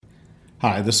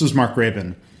Hi, this is Mark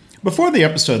Rabin. Before the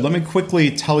episode, let me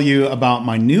quickly tell you about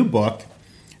my new book.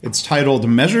 It's titled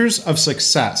Measures of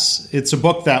Success. It's a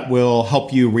book that will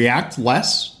help you react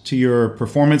less to your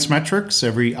performance metrics,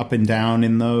 every up and down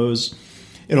in those.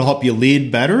 It'll help you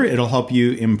lead better. It'll help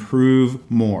you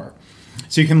improve more.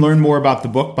 So you can learn more about the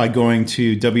book by going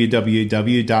to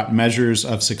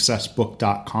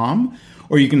www.measuresofsuccessbook.com,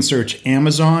 or you can search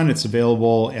Amazon. It's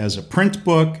available as a print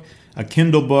book, a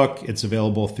Kindle book. It's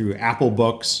available through Apple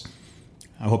Books.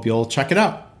 I hope you'll check it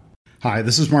out. Hi,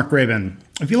 this is Mark Rabin.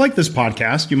 If you like this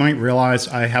podcast, you might realize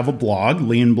I have a blog,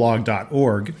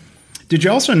 leanblog.org. Did you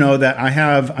also know that I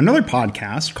have another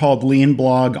podcast called Lean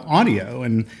Blog Audio?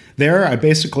 And there I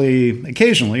basically,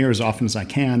 occasionally, or as often as I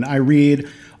can, I read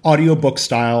audiobook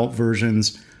style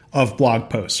versions of blog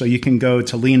posts. So you can go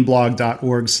to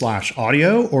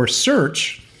leanblog.org/audio or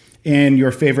search in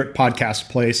your favorite podcast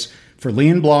place for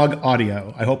Lean Blog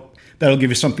Audio. I hope that'll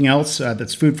give you something else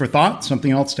that's food for thought,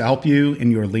 something else to help you in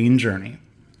your lean journey.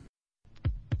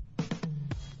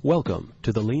 Welcome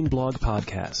to the Lean Blog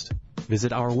Podcast.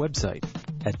 Visit our website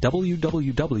at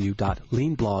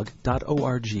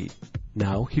www.leanblog.org.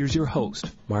 Now, here's your host,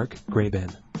 Mark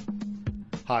Graban.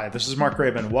 Hi, this is Mark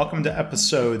Rabin. Welcome to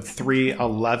episode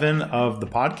 311 of the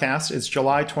podcast. It's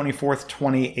July 24th,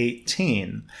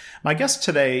 2018. My guest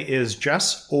today is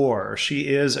Jess Orr. She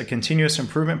is a continuous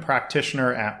improvement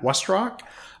practitioner at WestRock,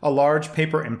 a large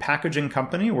paper and packaging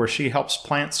company where she helps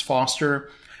plants foster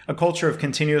a culture of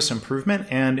continuous improvement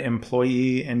and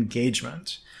employee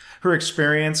engagement. Her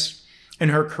experience in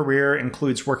her career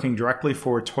includes working directly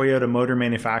for Toyota Motor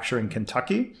Manufacturer in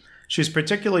Kentucky. She's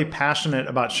particularly passionate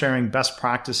about sharing best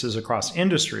practices across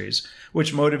industries,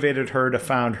 which motivated her to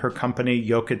found her company,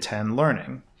 Yoka 10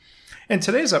 Learning. In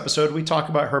today's episode, we talk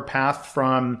about her path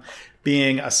from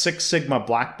being a Six Sigma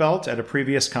black belt at a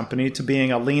previous company to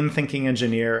being a lean thinking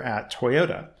engineer at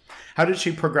Toyota. How did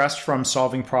she progress from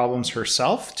solving problems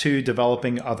herself to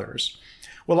developing others?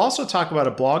 We'll also talk about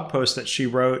a blog post that she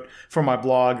wrote for my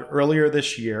blog earlier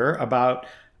this year about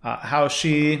how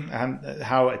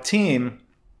a team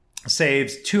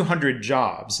saved 200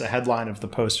 jobs. The headline of the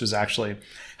post was actually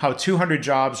how 200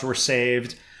 jobs were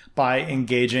saved by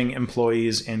engaging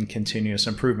employees in continuous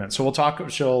improvement. So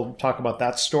she'll talk about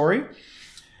that story.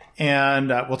 And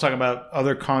we'll talk about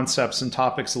other concepts and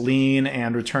topics, lean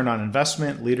and return on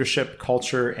investment, leadership,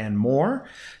 culture, and more.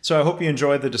 So I hope you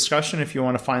enjoyed the discussion. If you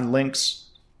want to find links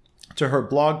to her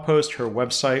blog post, her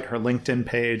website, her LinkedIn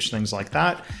page, things like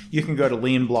that, you can go to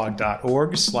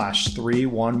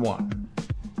leanblog.org/311.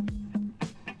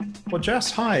 Well,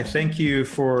 Jess, hi. Thank you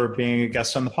for being a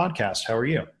guest on the podcast. How are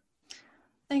you?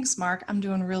 Thanks, Mark. I'm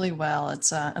doing really well.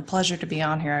 It's a pleasure to be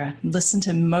on here. I listen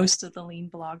to most of the Lean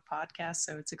Blog podcast,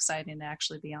 so it's exciting to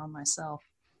actually be on myself.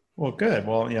 Well, good.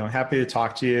 Well, happy to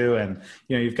talk to you. And,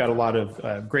 you've got a lot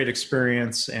of great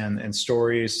experience and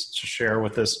stories to share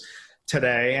with us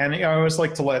today. And I always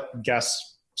like to let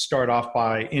guests start off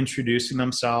by introducing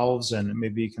themselves, and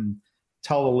maybe you can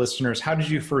tell the listeners, how did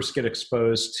you first get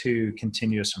exposed to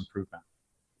continuous improvement?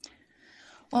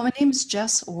 Well, my name is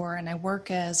Jess Orr, and I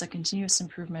work as a continuous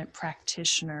improvement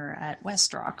practitioner at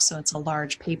WestRock. So it's a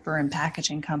large paper and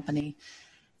packaging company.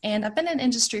 And I've been in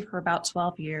industry for about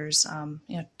 12 years, kind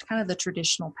of the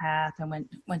traditional path. I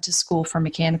went to school for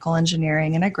mechanical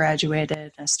engineering, and I graduated,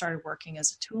 and I started working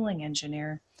as a tooling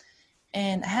engineer.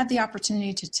 And I had the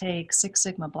opportunity to take Six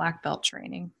Sigma black belt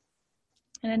training.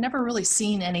 And I'd never really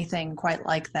seen anything quite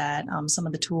like that. Some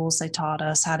of the tools they taught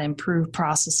us, how to improve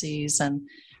processes, and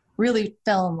really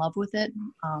fell in love with it.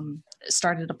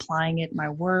 Started applying it in my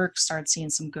work, started seeing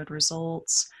some good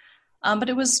results. But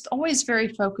it was always very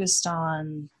focused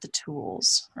on the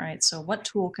tools, right? So what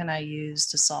tool can I use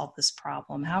to solve this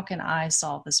problem? How can I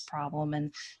solve this problem?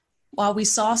 And while we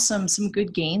saw some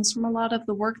good gains from a lot of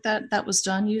the work that was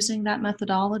done using that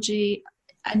methodology,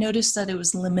 I noticed that it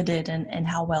was limited in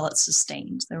how well it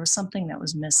sustained. There was something that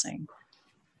was missing.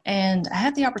 And I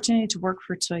had the opportunity to work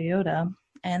for Toyota,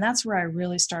 and that's where I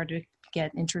really started to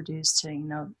get introduced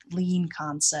to, lean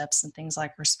concepts and things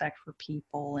like respect for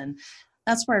people. And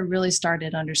that's where I really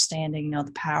started understanding,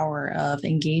 the power of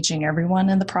engaging everyone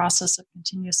in the process of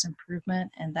continuous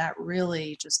improvement. And that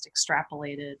really just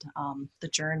extrapolated the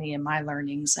journey and my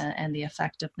learnings and the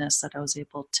effectiveness that I was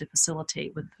able to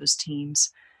facilitate with those teams.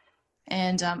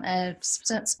 And I've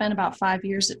spent about 5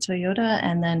 years at Toyota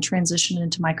and then transitioned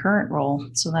into my current role.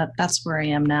 So that's where I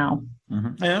am now.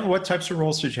 Mm-hmm. And what types of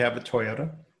roles did you have at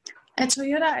Toyota? At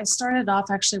Toyota, I started off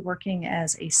actually working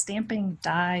as a stamping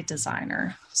die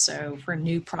designer. So for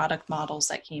new product models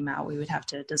that came out, we would have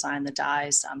to design the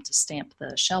dies to stamp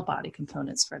the shell body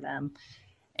components for them.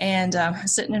 And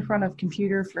sitting in front of a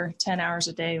computer for 10 hours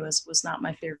a day was not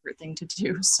my favorite thing to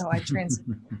do. So I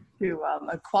transitioned to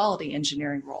a quality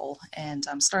engineering role, and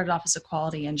started off as a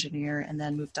quality engineer and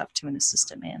then moved up to an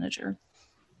assistant manager.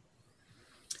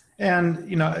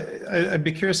 And, I'd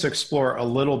be curious to explore a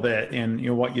little bit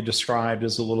in, what you described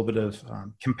as a little bit of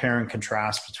compare and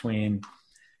contrast between,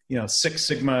 Six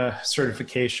Sigma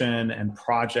certification and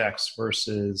projects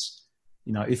versus,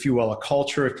 if you will, a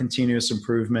culture of continuous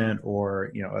improvement,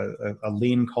 or, a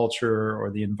lean culture,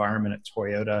 or the environment at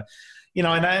Toyota. And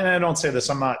I don't say this,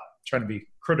 I'm not trying to be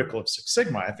critical of Six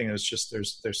Sigma. I think it's just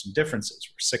there's some differences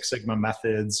where Six Sigma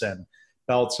methods and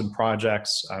belts and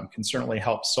projects can certainly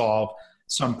help solve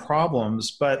some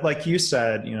problems. But like you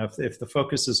said, if the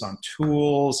focus is on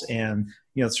tools and,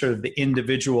 sort of the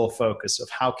individual focus of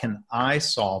how can I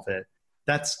solve it,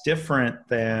 that's different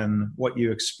than what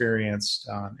you experienced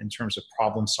in terms of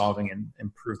problem solving and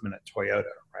improvement at Toyota,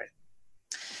 right?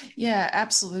 Yeah,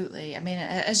 absolutely. I mean,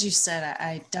 as you said,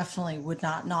 I definitely would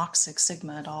not knock Six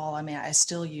Sigma at all. I mean, I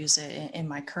still use it in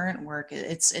my current work.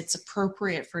 It's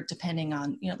appropriate for depending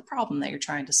on, the problem that you're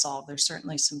trying to solve. There's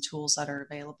certainly some tools that are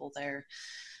available there.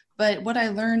 But what I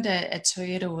learned at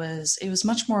Toyota was it was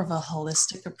much more of a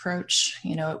holistic approach.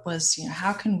 It was,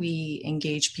 how can we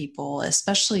engage people,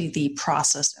 especially the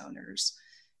process owners?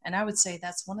 And I would say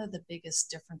that's one of the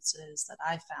biggest differences that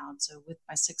I found. So with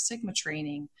my Six Sigma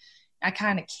training, I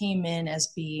kind of came in as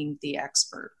being the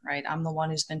expert, right? I'm the one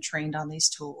who's been trained on these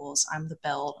tools. I'm the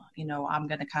belt, I'm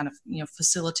going to kind of,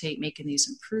 facilitate making these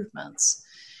improvements,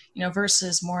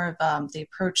 versus more of the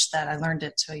approach that I learned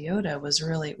at Toyota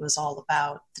it was all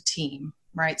about the team,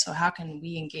 right? So how can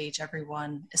we engage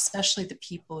everyone, especially the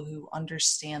people who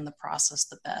understand the process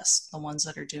the best, the ones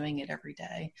that are doing it every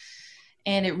day?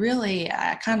 And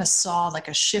I kind of saw like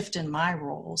a shift in my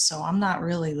role. So I'm not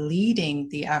really leading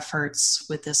the efforts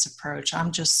with this approach.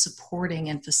 I'm just supporting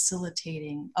and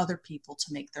facilitating other people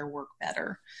to make their work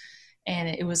better. And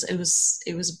it was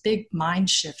a big mind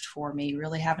shift for me,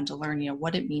 really having to learn,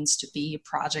 what it means to be a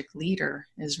project leader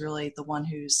is really the one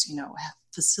who's,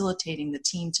 facilitating the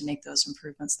team to make those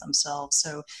improvements themselves.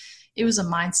 So it was a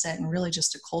mindset and really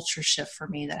just a culture shift for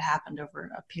me that happened over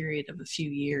a period of a few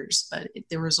years. But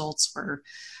the results were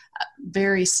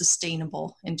very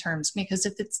sustainable in terms, because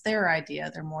if it's their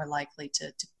idea, they're more likely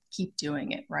to keep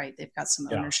doing it, right? They've got some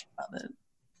ownership of it.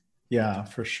 Yeah,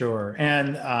 for sure.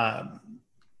 And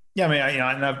yeah, I mean,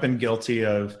 and I've been guilty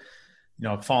of,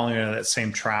 falling into that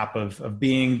same trap of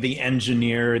being the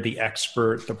engineer, the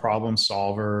expert, the problem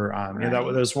solver. Right. That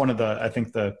was one of I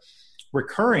think the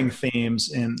recurring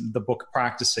themes in the book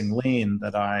Practicing Lean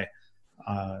that I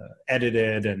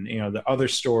edited, and, the other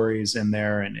stories in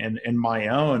there and my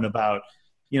own about,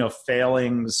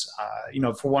 failings,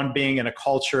 for one, being in a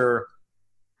culture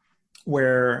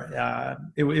where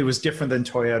it was different than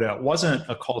Toyota. It wasn't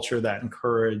a culture that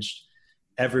encouraged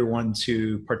everyone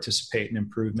to participate in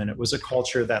improvement. It was a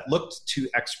culture that looked to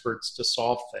experts to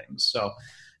solve things. So,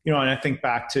 and I think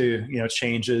back to,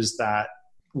 changes that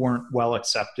weren't well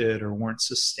accepted or weren't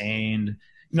sustained.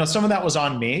 Some of that was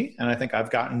on me, and I think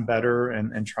I've gotten better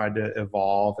and tried to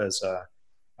evolve as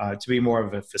to be more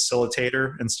of a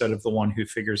facilitator instead of the one who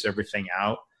figures everything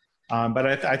out. But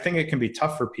I think it can be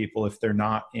tough for people if they're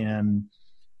not in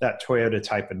that Toyota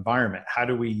type environment. How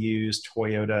do we use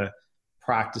Toyota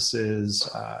practices,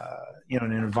 in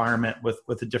an environment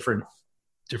with a different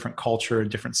culture, a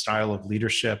different style of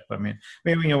leadership? I mean,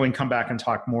 maybe, we can come back and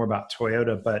talk more about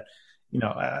Toyota, but,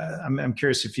 I'm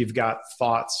curious if you've got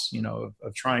thoughts,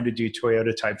 of trying to do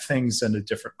Toyota type things in a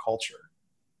different culture.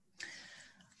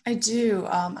 I do.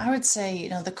 I would say,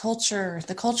 the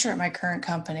culture at my current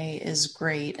company is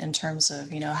great in terms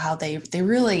of, how they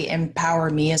really empower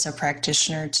me as a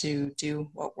practitioner to do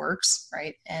what works,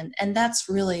 right? And that's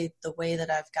really the way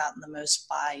that I've gotten the most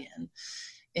buy-in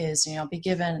is, be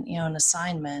given, an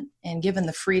assignment and given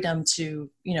the freedom to,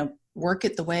 work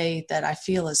it the way that I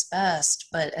feel is best.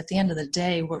 But at the end of the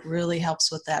day, what really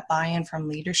helps with that buy-in from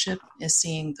leadership is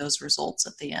seeing those results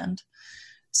at the end.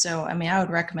 So, I mean, I would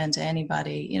recommend to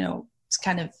anybody, it's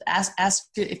kind of ask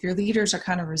if your leaders are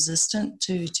kind of resistant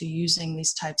to using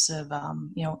these types of,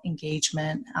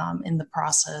 engagement in the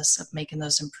process of making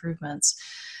those improvements.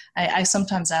 I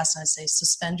sometimes ask and I say,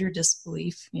 suspend your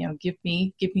disbelief, give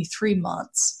me 3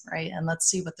 months, right? And let's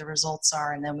see what the results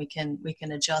are. And then we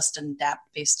can adjust and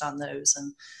adapt based on those.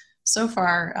 And so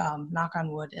far, knock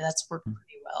on wood, that's worked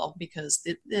pretty well, because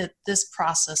this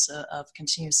process of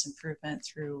continuous improvement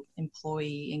through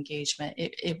employee engagement,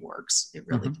 it works. It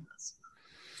really does.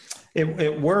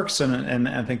 It works. And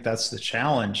I think that's the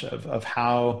challenge of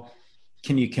how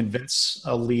can you convince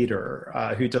a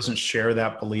leader who doesn't share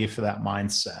that belief or that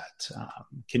mindset?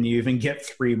 Can you even get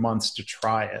 3 months to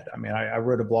try it? I mean, I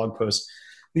wrote a blog post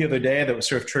the other day that was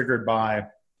sort of triggered by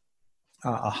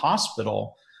a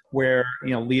hospital where,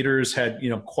 leaders had,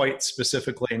 quite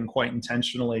specifically and quite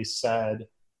intentionally said,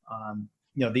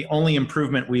 the only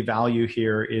improvement we value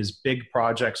here is big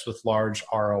projects with large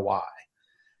ROI.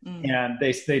 And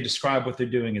they describe what they're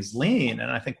doing as lean.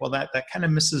 And I think, well, that kind of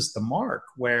misses the mark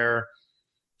where,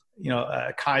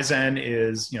 Kaizen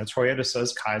is, Toyota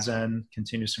says Kaizen,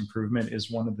 continuous improvement,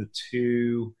 is one of the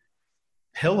two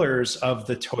pillars of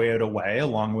the Toyota way,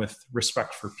 along with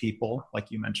respect for people, like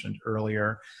you mentioned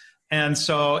earlier. And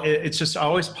so it just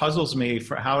always puzzles me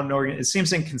for how it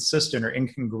seems inconsistent or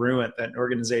incongruent that an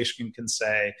organization can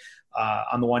say,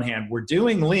 on the one hand, we're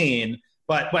doing lean,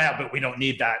 but we don't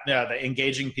need that. No, the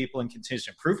engaging people in continuous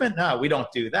improvement. No, we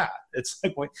don't do that. It's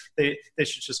like they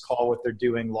should just call what they're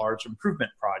doing large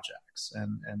improvement projects.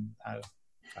 And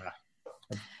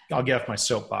I'll get off my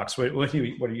soapbox. What do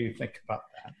you think about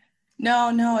that?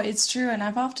 No, it's true. And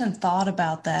I've often thought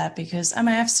about that because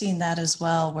I've seen that as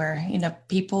well, where,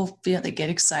 people feel they get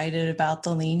excited about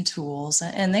the lean tools,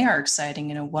 and they are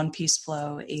exciting, one piece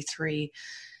flow, A3,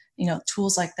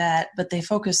 tools like that, but they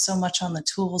focus so much on the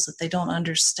tools that they don't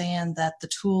understand that the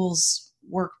tools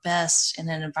work best in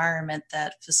an environment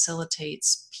that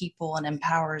facilitates people and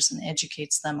empowers and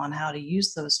educates them on how to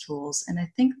use those tools. And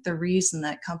I think the reason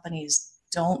that companies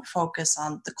don't focus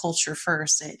on the culture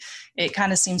first, it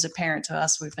kind of seems apparent to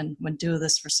us. We've been doing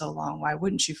this for so long. Why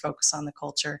wouldn't you focus on the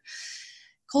culture?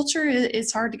 Culture,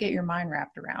 it's hard to get your mind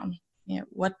wrapped around.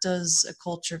 What does a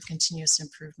culture of continuous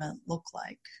improvement look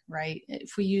like, right?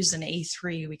 If we use an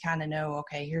A3, we kind of know,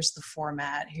 okay, here's the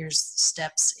format, here's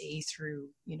steps A through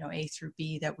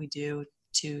B that we do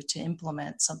to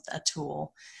implement a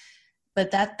tool.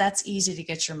 But that's easy to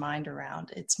get your mind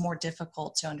around. It's more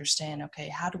difficult to understand, okay,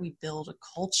 how do we build a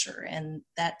culture? And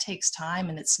that takes time,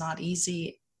 and it's not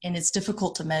easy, and it's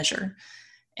difficult to measure.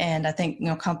 And I think,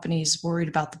 companies worried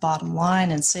about the bottom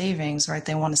line and savings, right?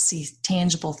 They want to see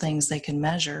tangible things they can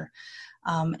measure.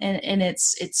 And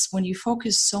it's when you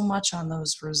focus so much on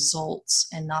those results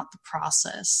and not the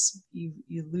process, you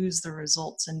lose the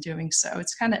results in doing so.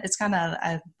 It's kind of,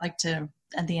 I like to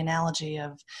add the analogy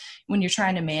of when you're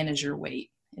trying to manage your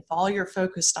weight. If all you're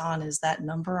focused on is that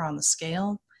number on the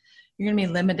scale, you're going to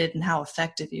be limited in how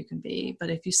effective you can be.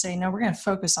 But if you say, no, we're going to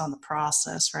focus on the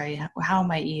process, right? How am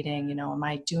I eating? Am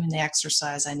I doing the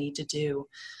exercise I need to do?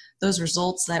 Those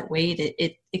results, that weight,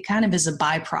 it kind of is a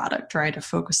byproduct, right, of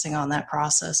focusing on that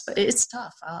process. But it's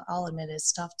tough. I'll admit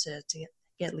it's tough to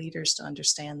get leaders to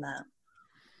understand that.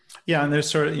 Yeah, and there's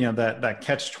sort of, that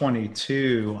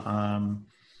catch-22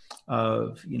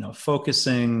 of,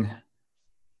 focusing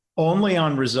only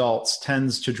on results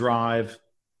tends to drive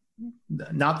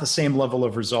not the same level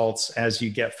of results as you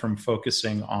get from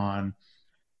focusing on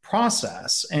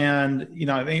process. And,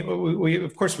 I mean, we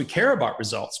of course we care about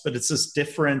results, but it's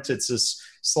this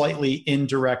slightly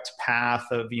indirect path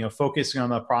of, focusing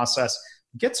on the process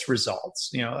gets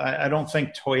results. I don't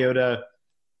think Toyota,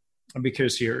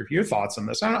 because your thoughts on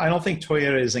this, I don't think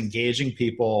Toyota is engaging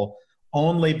people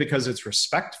only because it's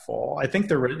respectful. I think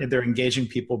they're engaging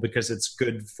people because it's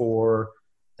good for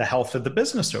the health of the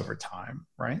business over time,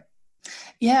 right?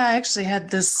 Yeah, I actually had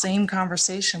this same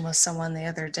conversation with someone the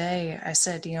other day. I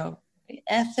said,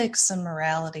 ethics and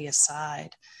morality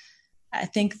aside, I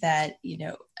think that,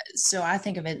 so I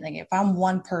think of it like if I'm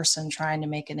one person trying to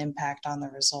make an impact on the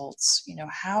results,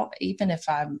 how, even if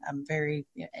I'm very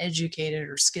educated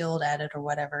or skilled at it or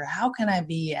whatever, how can I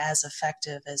be as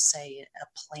effective as, say, a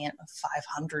plant of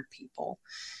 500 people?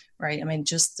 Right. I mean,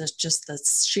 just the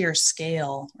sheer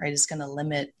scale, right, is going to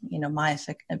limit, my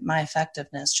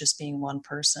effectiveness just being one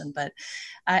person. But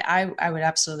I would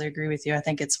absolutely agree with you. I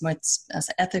think it's as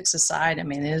ethics aside, I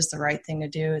mean, it is the right thing to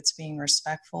do. It's being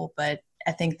respectful. But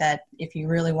I think that if you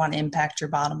really want to impact your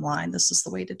bottom line, this is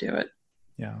the way to do it.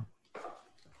 Yeah.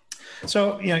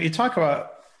 So, you talk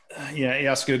about, you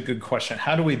ask a good question.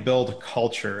 How do we build a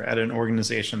culture at an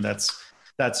organization that's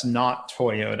not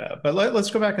Toyota? But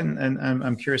let's go back and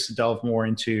I'm curious to delve more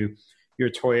into your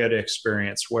Toyota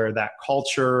experience, where that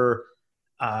culture,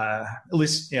 at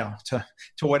least to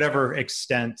whatever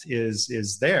extent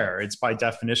is there. It's by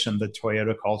definition the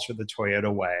Toyota culture, the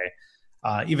Toyota way.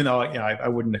 Even though I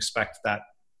wouldn't expect that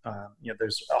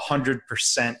there's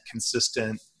 100%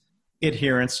 consistent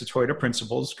adherence to Toyota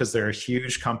principles, because they're a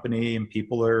huge company and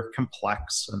people are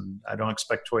complex, and I don't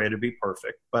expect Toyota to be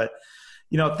perfect, but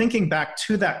thinking back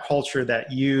to that culture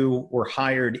that you were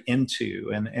hired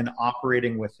into and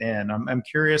operating within, I'm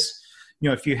curious,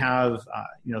 if you have,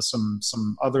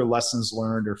 some other lessons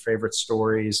learned or favorite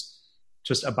stories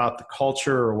just about the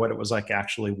culture or what it was like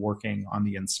actually working on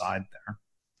the inside there.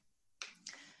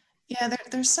 Yeah,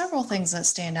 there's several things that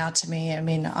stand out to me. I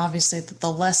mean, obviously,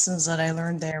 the lessons that I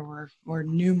learned there were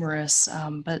numerous,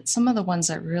 but some of the ones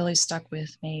that really stuck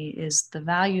with me is the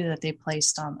value that they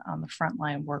placed on the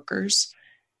frontline workers.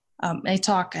 They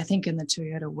talk, I think, in the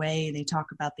Toyota way, they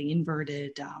talk about the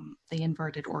inverted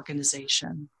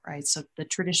organization, right? So the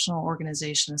traditional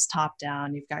organization is top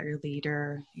down. You've got your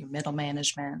leader, your middle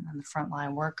management, and the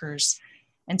frontline workers.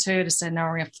 And Toyota said, now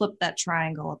we're going to flip that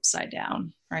triangle upside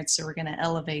down, right? So we're going to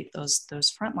elevate those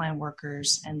frontline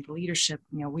workers and the leadership.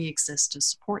 We exist to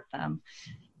support them.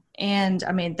 And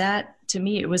I mean, that to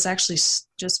me, it was actually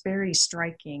just very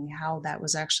striking how that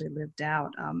was actually lived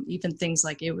out. Even things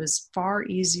like it was far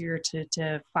easier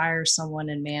to fire someone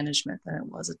in management than it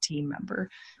was a team member,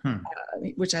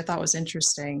 which I thought was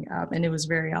interesting. And it was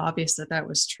very obvious that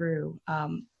was true.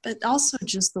 But also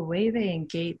just the way they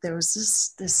engaged, there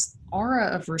was this aura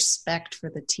of respect for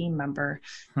the team member.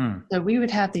 So we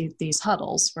would have these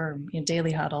huddles,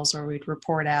 daily huddles, where we'd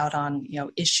report out on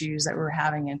issues that we were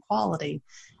having in quality.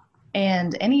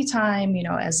 And anytime,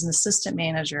 as an assistant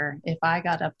manager, if I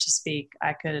got up to speak,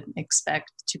 I could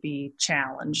expect to be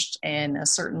challenged and a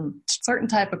certain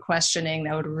type of questioning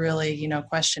that would really,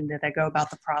 question, did I go about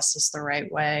the process the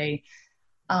right way?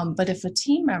 But if a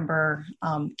team member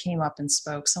came up and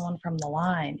spoke, someone from the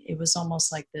line, it was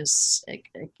almost like this,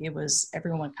 it was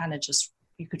everyone kind of just,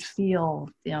 you could feel,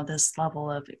 this level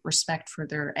of respect for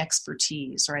their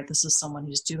expertise, right? This is someone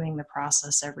who's doing the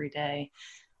process every day.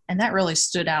 And that really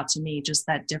stood out to me, just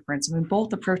that difference. I mean,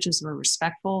 both approaches were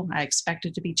respectful. I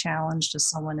expected to be challenged as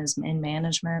someone is in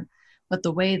management, but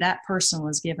the way that person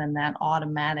was given that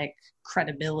automatic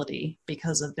credibility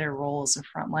because of their role as a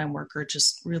frontline worker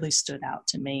just really stood out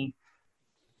to me.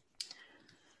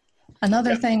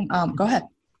 Another thing, go ahead.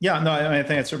 Yeah, no, I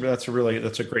think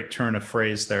that's a great turn of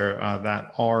phrase there.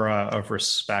 That aura of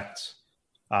respect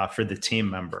for the team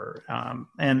member,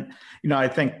 and I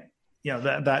think.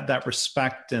 That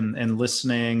respect and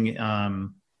listening,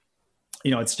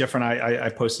 it's different. I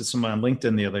posted something on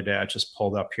LinkedIn the other day. I just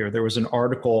pulled up here. There was an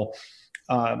article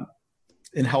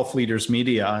in Health Leaders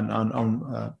Media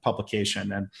on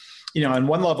publication. And, on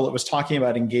one level, it was talking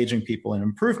about engaging people in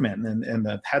improvement. And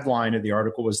the headline of the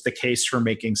article was the case for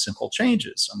making simple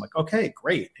changes. I'm like, okay,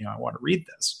 great. I want to read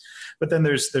this. But then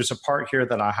there's a part here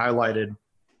that I highlighted.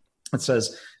 It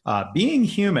says, being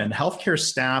human, healthcare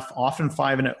staff often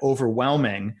find it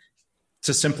overwhelming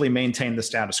to simply maintain the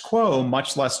status quo,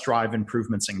 much less drive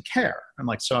improvements in care. I'm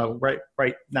like, so right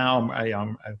now,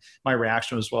 my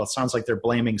reaction was, well, it sounds like they're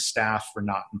blaming staff for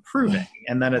not improving.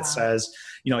 And then it says,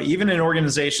 even in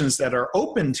organizations that are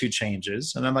open to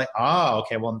changes, and I'm like,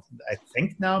 okay, well, I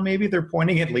think now maybe they're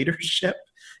pointing at leadership,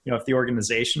 if the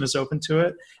organization is open to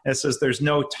it. And it says there's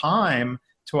no time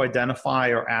to identify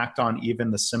or act on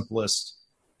even the simplest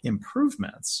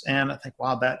improvements. And I think,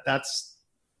 wow, that's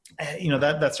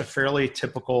a fairly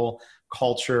typical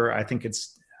culture. I think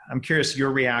I'm curious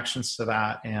your reactions to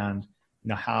that, and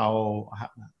how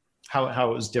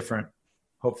it was different,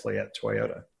 hopefully, at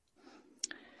Toyota.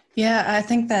 Yeah, I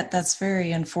think that's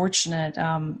very unfortunate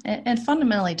and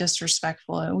fundamentally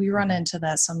disrespectful. We run into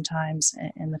that sometimes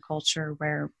in the culture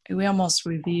where we almost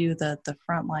view the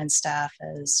frontline staff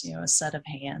as, a set of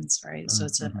hands, right? Mm-hmm. So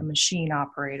it's a machine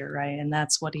operator, right? And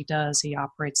that's what he does. He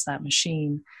operates that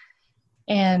machine.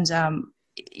 And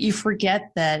you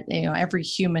forget that, every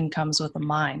human comes with a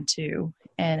mind too.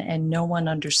 And no one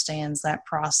understands that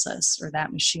process or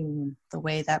that machine the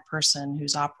way that person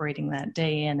who's operating that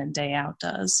day in and day out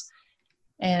does.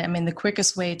 And I mean, the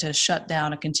quickest way to shut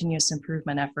down a continuous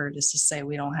improvement effort is to say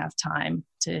we don't have time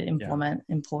to implement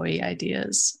employee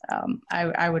ideas.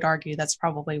 I would argue that's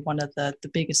probably one of the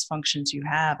biggest functions you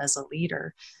have as a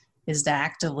leader, is to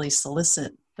actively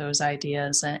solicit those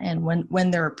ideas, and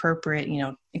when they're appropriate,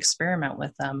 experiment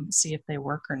with them, see if they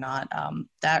work or not.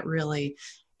 That really,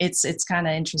 it's kind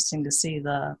of interesting to see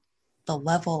the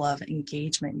level of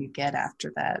engagement you get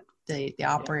after that. The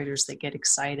operators, they get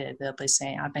excited. They'll be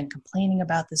saying, I've been complaining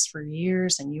about this for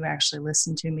years, and you actually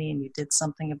listened to me and you did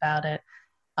something about it.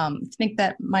 I think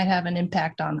that might have an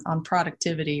impact on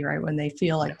productivity, right, when they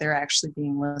feel like they're actually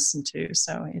being listened to.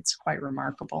 So it's quite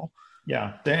remarkable.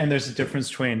 Yeah, and there's a difference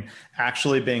between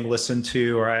actually being listened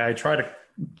to, or I try to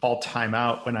call time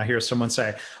out when I hear someone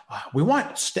say, we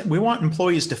want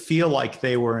employees to feel like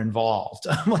they were involved.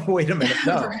 I'm like, wait a minute,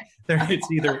 no. Right.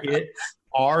 It's either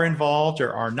are involved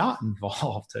or are not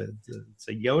involved. It's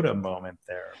a Yoda moment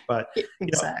there. But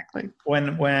exactly.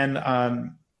 When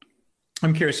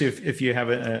I'm curious if you have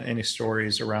any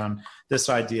stories around this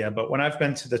idea, but when I've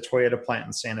been to the Toyota plant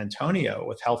in San Antonio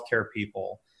with healthcare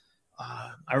people,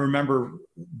 I remember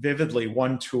vividly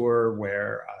one tour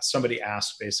where somebody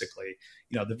asked basically,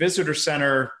 the visitor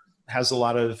center has a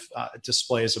lot of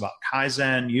displays about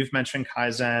Kaizen. You've mentioned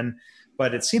Kaizen,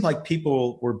 but it seemed like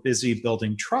people were busy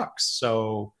building trucks.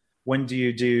 So when do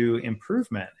you do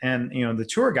improvement? And, the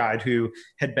tour guide, who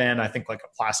had been, I think, like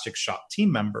a plastic shop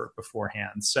team member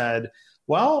beforehand, said,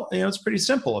 well, it's pretty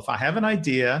simple. If I have an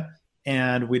idea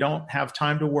and we don't have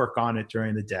time to work on it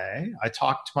during the day, I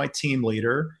talk to my team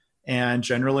leader, and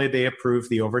generally they approve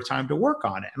the overtime to work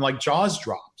on it. And like jaws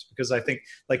dropped, because I think,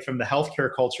 like, from the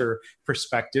healthcare culture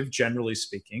perspective, generally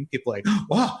speaking, people are like,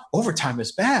 wow, overtime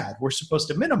is bad. We're supposed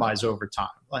to minimize overtime.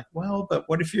 Like, well, but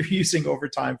what if you're using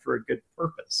overtime for a good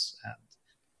purpose? And,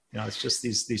 it's just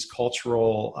these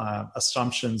cultural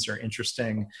assumptions are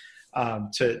interesting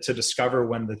to discover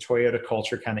when the Toyota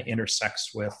culture kind of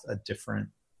intersects with a different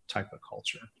type of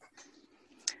culture.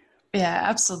 Yeah,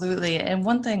 absolutely. And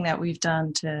one thing that we've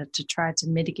done to try to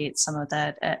mitigate some of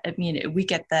that, I mean, we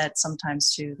get that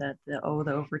sometimes too, that the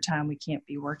overtime, we can't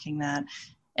be working that.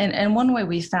 And one way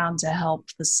we found to help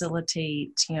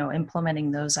facilitate,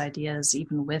 implementing those ideas,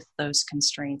 even with those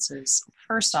constraints, is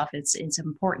first off, it's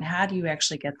important. How do you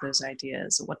actually get those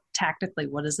ideas? What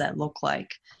does that look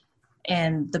like?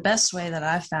 And the best way that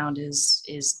I found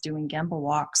is doing Gemba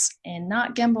walks, and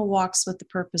not Gemba walks with the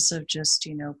purpose of just,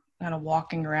 kind of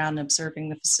walking around and observing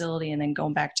the facility and then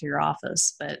going back to your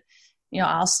office. But,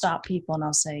 I'll stop people and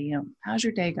I'll say, how's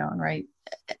your day going, right?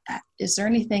 Is there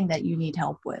anything that you need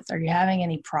help with? Are you having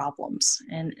any problems?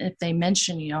 And if they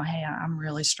mention, hey, I'm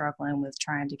really struggling with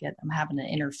I'm having an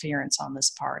interference on this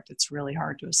part. It's really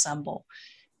hard to assemble.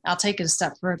 I'll take it a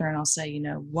step further and I'll say,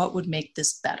 what would make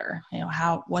this better?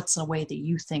 What's a way that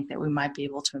you think that we might be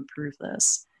able to improve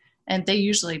this? And they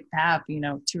usually have,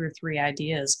 2 or 3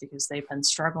 ideas because they've been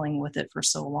struggling with it for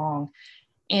so long.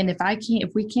 And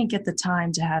if we can't get the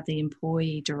time to have the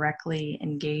employee directly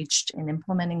engaged in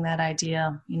implementing that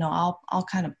idea, I'll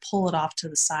kind of pull it off to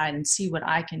the side and see what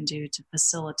I can do to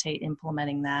facilitate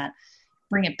implementing that.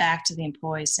 Bring it back to the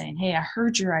employee saying, hey, I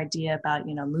heard your idea about,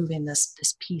 moving this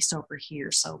piece over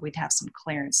here so we'd have some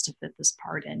clearance to fit this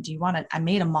part in. I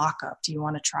made a mock-up. Do you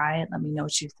want to try it? Let me know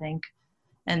what you think.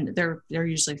 And they're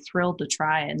usually thrilled to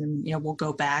try it. And then, we'll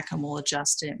go back and we'll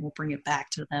adjust it and we'll bring it back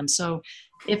to them. So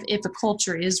if a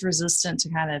culture is resistant to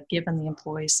kind of giving the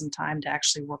employees some time to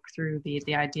actually work through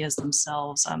the ideas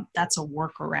themselves, that's a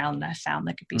workaround that I found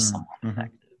that could be somewhat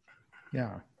effective.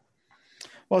 Yeah.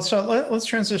 Well, so let's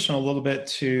transition a little bit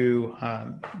to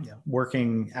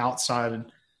working outside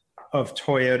of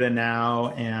Toyota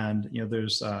now. And,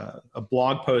 there's a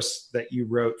blog post that you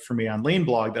wrote for me on Lean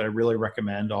Blog that I really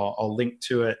recommend. I'll link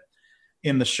to it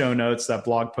in the show notes. That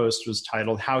blog post was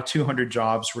titled "How 200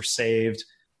 Jobs Were Saved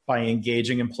by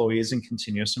Engaging Employees in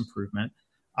Continuous Improvement."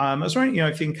 I was wondering,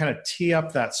 if you can kind of tee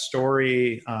up that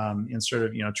story and sort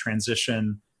of,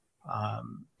 transition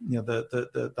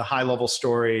the high level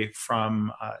story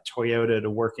from Toyota to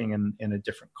working in a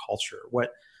different culture.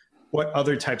 What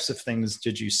other types of things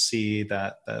did you see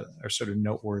that are sort of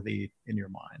noteworthy in your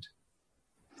mind?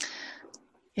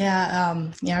 Yeah,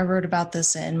 I wrote about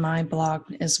this in my blog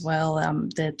as well.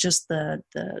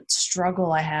 The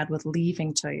struggle I had with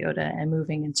leaving Toyota and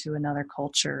moving into another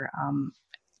culture.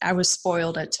 I was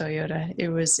spoiled at Toyota. It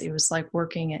was like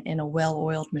working in a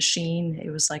well-oiled machine.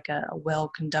 It was like a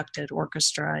well-conducted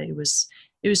orchestra. It was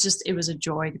a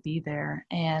joy to be there.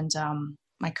 And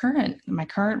my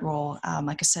current role,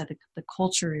 like I said, the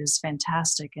culture is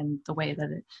fantastic, and the way that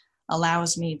it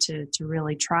allows me to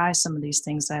really try some of these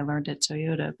things that I learned at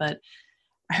Toyota. But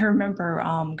I remember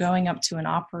going up to an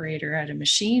operator at a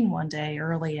machine one day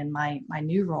early in my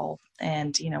new role,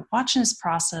 and watching his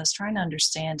process, trying to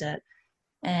understand it.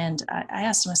 And I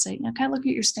asked him, I said, can I look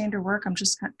at your standard work? I'm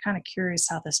just kind of curious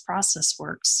how this process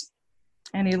works.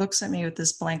 And he looks at me with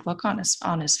this blank look on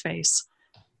his face.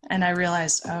 And I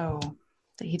realized,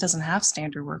 that he doesn't have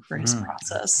standard work for his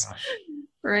process. Gosh.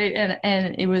 Right.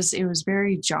 And it was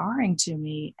very jarring to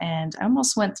me. And I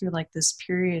almost went through like this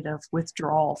period of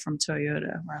withdrawal from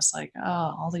Toyota where I was like,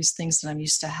 all these things that I'm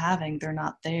used to having, they're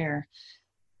not there.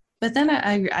 But then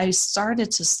I started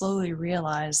to slowly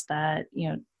realize that,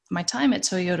 my time at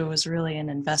Toyota was really an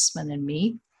investment in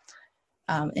me.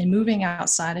 And moving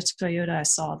outside of Toyota, I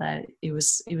saw that it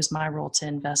was my role to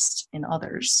invest in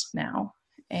others now.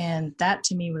 And that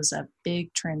to me was a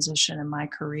big transition in my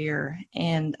career.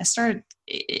 And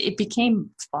it became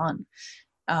fun.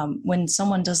 When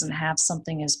someone doesn't have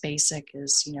something as basic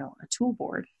as, a tool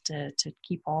board to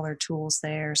keep all their tools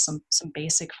there, some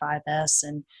basic 5S,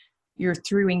 and, you're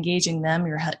through engaging them,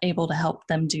 you're able to help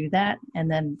them do that. And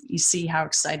then you see how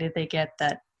excited they get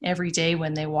that every day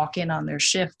when they walk in on their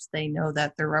shift, they know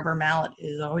that their rubber mallet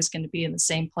is always going to be in the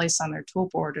same place on their tool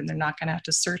board, and they're not going to have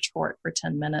to search for it for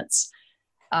 10 minutes.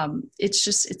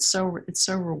 It's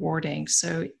so rewarding.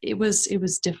 So it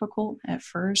was difficult at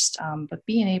first, but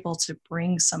being able to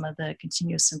bring some of the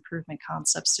continuous improvement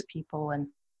concepts to people and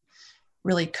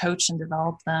really coach and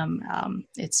develop them,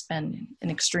 it's been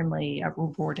an extremely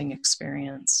rewarding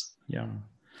experience. Yeah.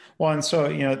 Well, and so,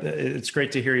 it's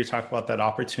great to hear you talk about that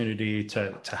opportunity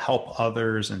to help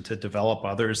others and to develop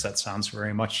others. That sounds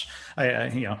very much,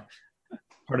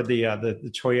 part of the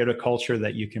Toyota culture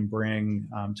that you can bring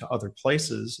to other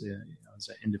places, as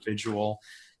an individual,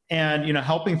 and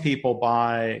helping people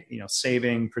by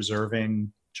saving,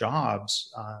 preserving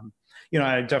jobs.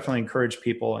 I definitely encourage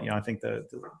people. I think that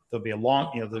there'll be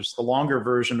there's the longer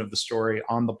version of the story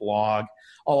on the blog.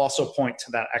 I'll also point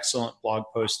to that excellent blog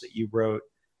post that you wrote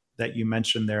that you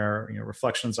mentioned there,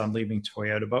 reflections on leaving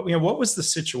Toyota. But what was the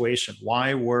situation?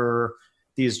 Why were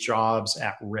these jobs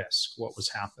at risk? What was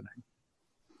happening?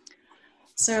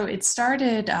 So it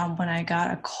started when I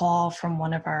got a call from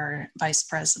one of our vice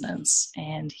presidents,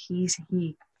 and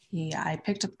I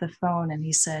picked up the phone and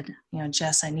he said,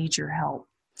 Jess, I need your help.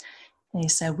 And he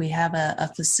said, we have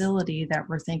a facility that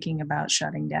we're thinking about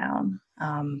shutting down.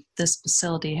 This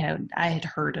facility I had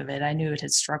heard of it. I knew it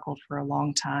had struggled for a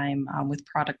long time with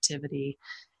productivity,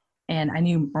 and I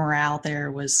knew morale there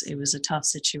it was a tough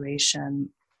situation.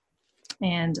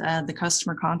 And the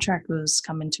customer contract was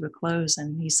coming to a close,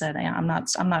 and he said, I'm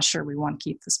not sure we want to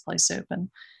keep this place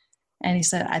open. And he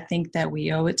said, I think that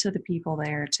we owe it to the people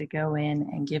there to go in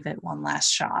and give it one last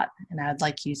shot, and I'd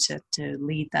like you to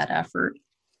lead that effort.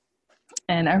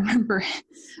 And I remember,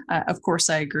 of course,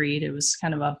 I agreed. It was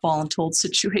kind of a voluntold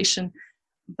situation.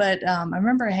 But I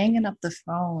remember hanging up the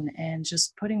phone and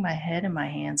just putting my head in my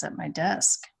hands at my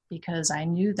desk, because I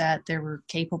knew that there were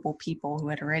capable people who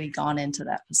had already gone into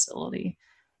that facility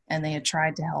and they had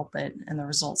tried to help it, and the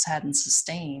results hadn't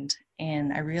sustained.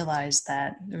 And I realized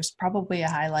that there was probably a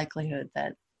high likelihood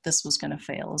that this was going to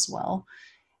fail as well.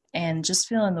 And just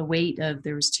feeling the weight of,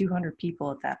 there was 200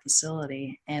 people at that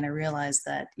facility. And I realized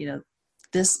that,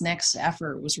 this next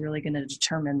effort was really going to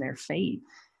determine their fate.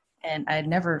 And I had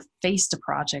never faced a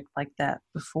project like that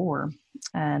before.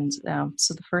 And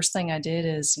so the first thing I did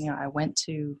is, I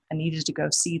needed to go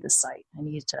see the site. I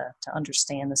needed to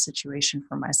understand the situation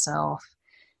for myself.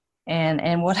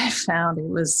 And what I found, it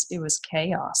was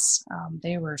chaos.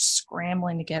 They were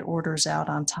scrambling to get orders out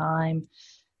on time.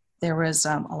 There was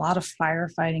a lot of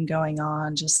firefighting going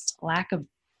on, just lack of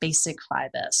basic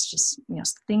 5S, just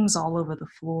things all over the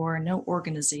floor, no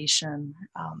organization.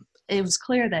 It was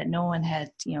clear that no one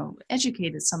had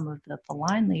educated some of the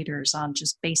line leaders on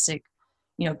just basic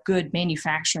good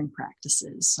manufacturing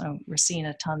practices. So we're seeing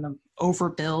a ton of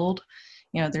overbuild.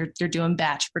 They're doing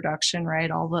batch production, right?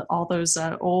 All those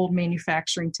old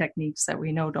manufacturing techniques that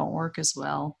we know don't work as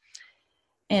well.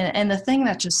 And the thing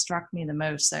that just struck me the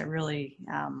most, that really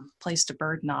placed a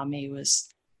burden on me, was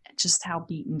just how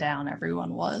beaten down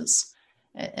everyone was.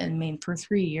 I mean, for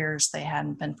 3 years, they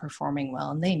hadn't been performing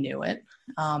well, and they knew it.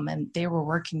 And they were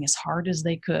working as hard as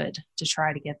they could to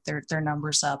try to get their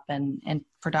numbers up and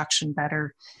production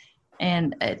better.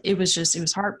 And it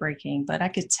was heartbreaking, but I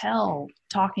could tell,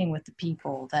 talking with the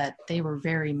people, that they were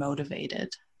very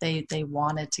motivated. They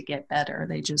wanted to get better.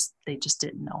 They just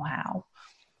didn't know how.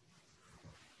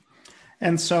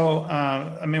 And so,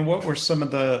 what were some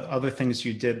of the other things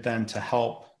you did then to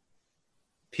help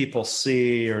people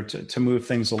see, or to move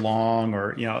things along?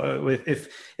 Or,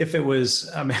 if it was,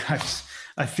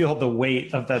 I feel the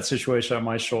weight of that situation on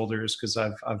my shoulders, because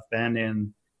I've been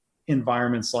in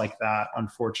environments like that,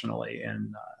 unfortunately,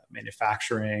 in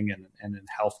manufacturing and in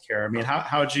healthcare.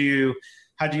 How do you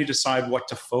decide what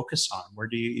to focus on? Where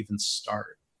do you even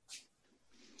start?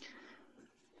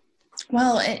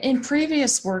 Well, in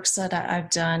previous works that I've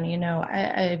done,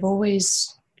 I've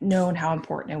always known how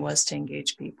important it was to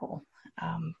engage people.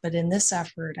 But in this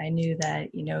effort, I knew that,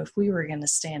 if we were going to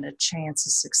stand a chance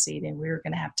of succeeding, we were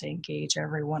going to have to engage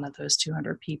every one of those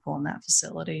 200 people in that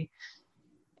facility.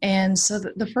 And so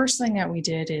the first thing that we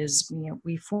did is,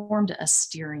 we formed a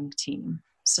steering team.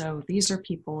 So these are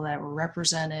people that were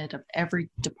representative of every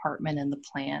department in the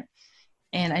plant.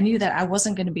 And I knew that I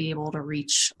wasn't going to be able to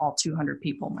reach all 200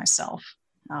 people myself.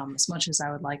 As much as I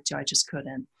would like to, I just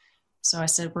couldn't. So I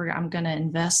said, I'm going to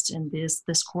invest in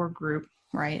this core group,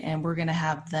 right? And we're going to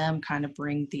have them kind of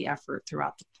bring the effort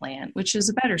throughout the plant, which is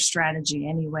a better strategy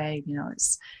anyway.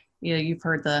 you've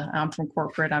heard the I'm from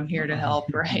corporate, I'm here to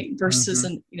help, right? Versus,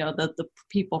 the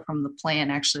people from the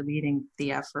plant actually leading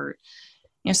the effort.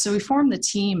 So we formed the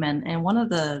team, and one of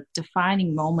the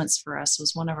defining moments for us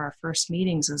was one of our first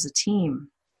meetings as a team.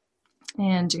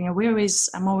 And,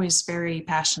 I'm always very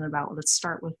passionate about, let's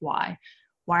start with why.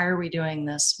 Why are we doing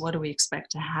this? What do we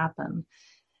expect to happen?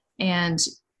 And,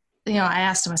 I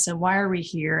asked them, I said, why are we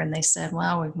here? And they said,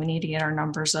 well, we need to get our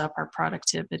numbers up, our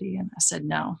productivity. And I said,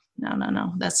 no,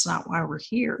 that's not why we're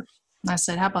here. And I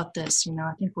said, how about this?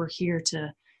 I think we're here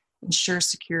to ensure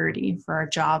security for our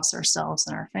jobs, ourselves,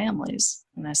 and our families.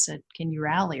 And I said, can you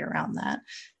rally around that?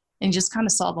 And just kind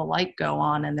of saw the light go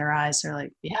on in their eyes. They're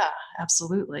like, yeah,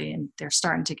 absolutely. And they're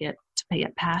starting to get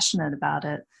passionate about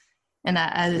it. And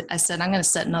I said, I'm going to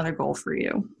set another goal for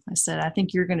you. I said, I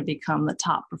think you're going to become the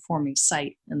top performing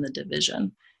site in the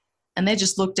division. And they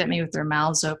just looked at me with their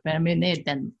mouths open. I mean, they had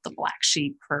been the black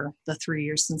sheep for the 3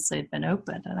 years since they'd been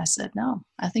open. And I said, no,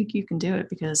 I think you can do it,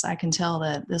 because I can tell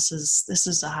that this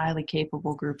is a highly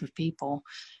capable group of people.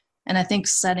 And I think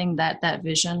setting that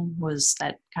vision was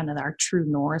that kind of our true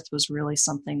north was really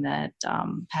something that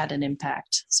had an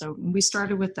impact. So we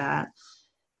started with that.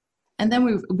 And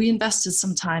then we invested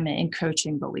some time in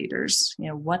coaching the leaders.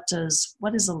 What does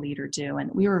a leader do? And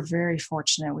we were very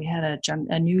fortunate. We had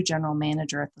a new general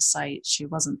manager at the site. She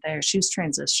wasn't there. She was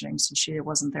transitioning, so she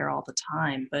wasn't there all the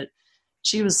time. But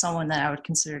she was someone that I would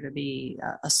consider to be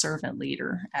a servant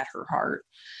leader at her heart.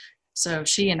 So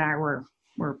she and I were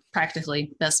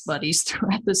practically best buddies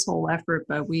throughout this whole effort.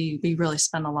 But we really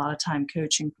spent a lot of time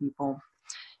coaching people.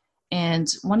 And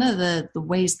one of the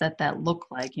ways that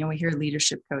looked like, we hear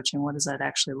leadership coaching, what does that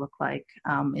actually look like,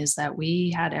 is that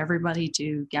we had everybody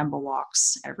do Gemba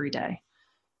walks every day.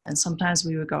 And sometimes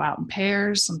we would go out in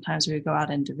pairs, sometimes we would go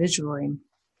out individually.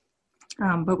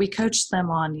 But we coached them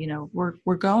on,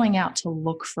 we're going out to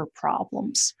look for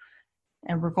problems.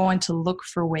 And we're going to look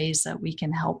for ways that we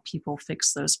can help people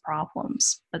fix those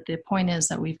problems. But the point is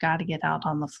that we've got to get out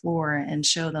on the floor and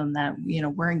show them that,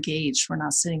 we're engaged. We're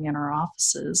not sitting in our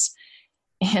offices.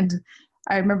 And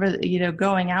I remember,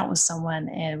 going out with someone,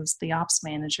 and it was the ops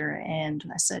manager. And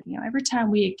I said, every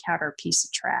time we encounter a piece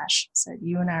of trash, I said,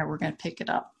 you and I, we're going to pick it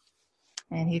up.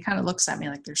 And he kind of looks at me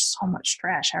like, there's so much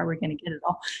trash. How are we going to get it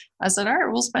all? I said, all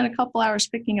right, we'll spend a couple hours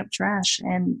picking up trash.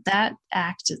 And that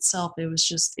act itself, it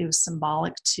was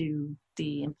symbolic to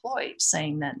the employee,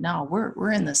 saying that, no,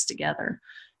 we're in this together,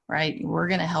 right? We're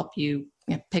going to help you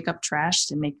pick up trash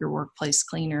to make your workplace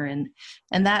cleaner. And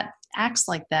that acts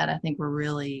like that, I think, were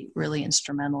really, really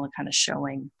instrumental in kind of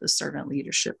showing the servant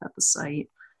leadership at the site.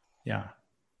 Yeah.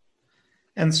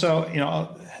 And so, in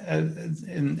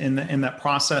that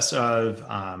process of,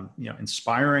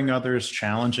 inspiring others,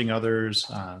 challenging others,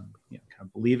 kind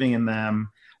of believing in them,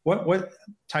 what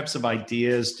types of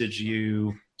ideas did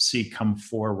you see come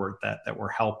forward that were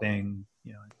helping,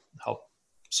 help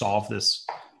solve this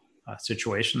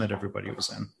situation that everybody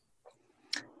was in?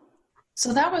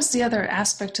 So that was the other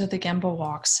aspect of the Gemba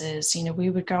walks is,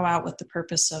 we would go out with the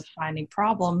purpose of finding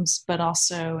problems, but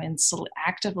also in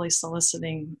actively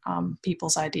soliciting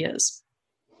people's ideas.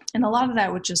 And a lot of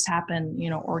that would just happen,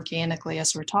 organically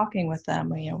as we're talking with them.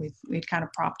 We'd kind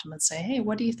of prompt them and say, hey,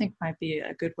 what do you think might be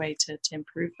a good way to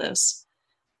improve this?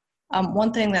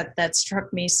 One thing that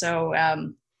struck me, so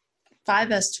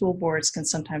 5S tool boards can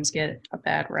sometimes get a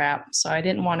bad rap. So I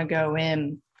didn't want to go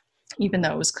in, even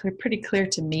though it was pretty clear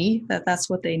to me that that's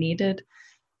what they needed.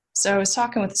 So I was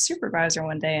talking with the supervisor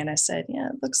one day, and I said, yeah,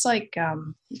 it looks like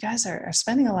you guys are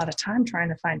spending a lot of time trying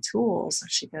to find tools.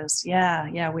 And she goes,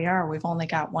 yeah, we are. We've only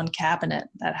got one cabinet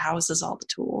that houses all the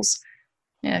tools.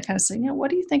 And I kind of said, what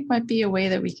do you think might be a way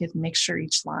that we could make sure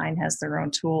each line has their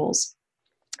own tools?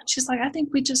 And she's like, I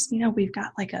think we just, we've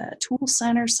got like a tool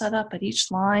center set up at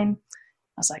each line.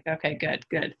 I was like, okay,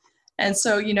 good. And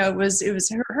so, it was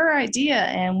her idea.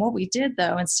 And what we did,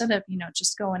 though, instead of,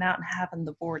 just going out and having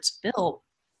the boards built,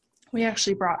 we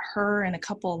actually brought her and a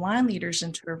couple of line leaders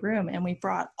into a room, and we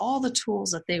brought all the tools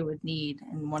that they would need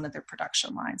in one of their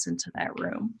production lines into that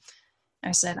room. And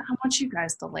I said, I want you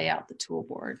guys to lay out the tool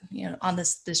board. On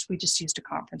this, we just used a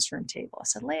conference room table. I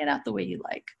said, lay it out the way you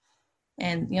like.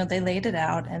 And, they laid it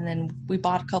out, and then we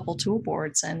bought a couple tool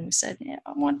boards, and we said,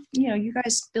 I want, you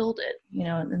guys build it,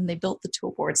 and they built the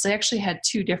tool boards. They actually had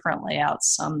two different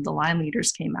layouts. The line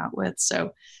leaders came out with.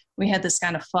 So we had this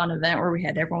kind of fun event where we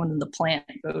had everyone in the plant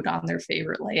vote on their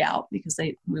favorite layout because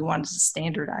we wanted to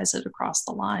standardize it across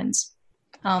the lines.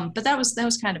 But that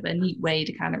was kind of a neat way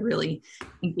to kind of really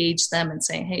engage them and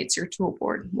say, hey, it's your tool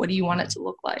board. What do you want it to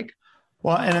look like?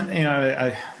 Well, and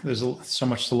there's so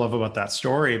much to love about that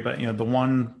story, but the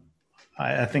one,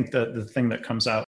 I think the thing that comes out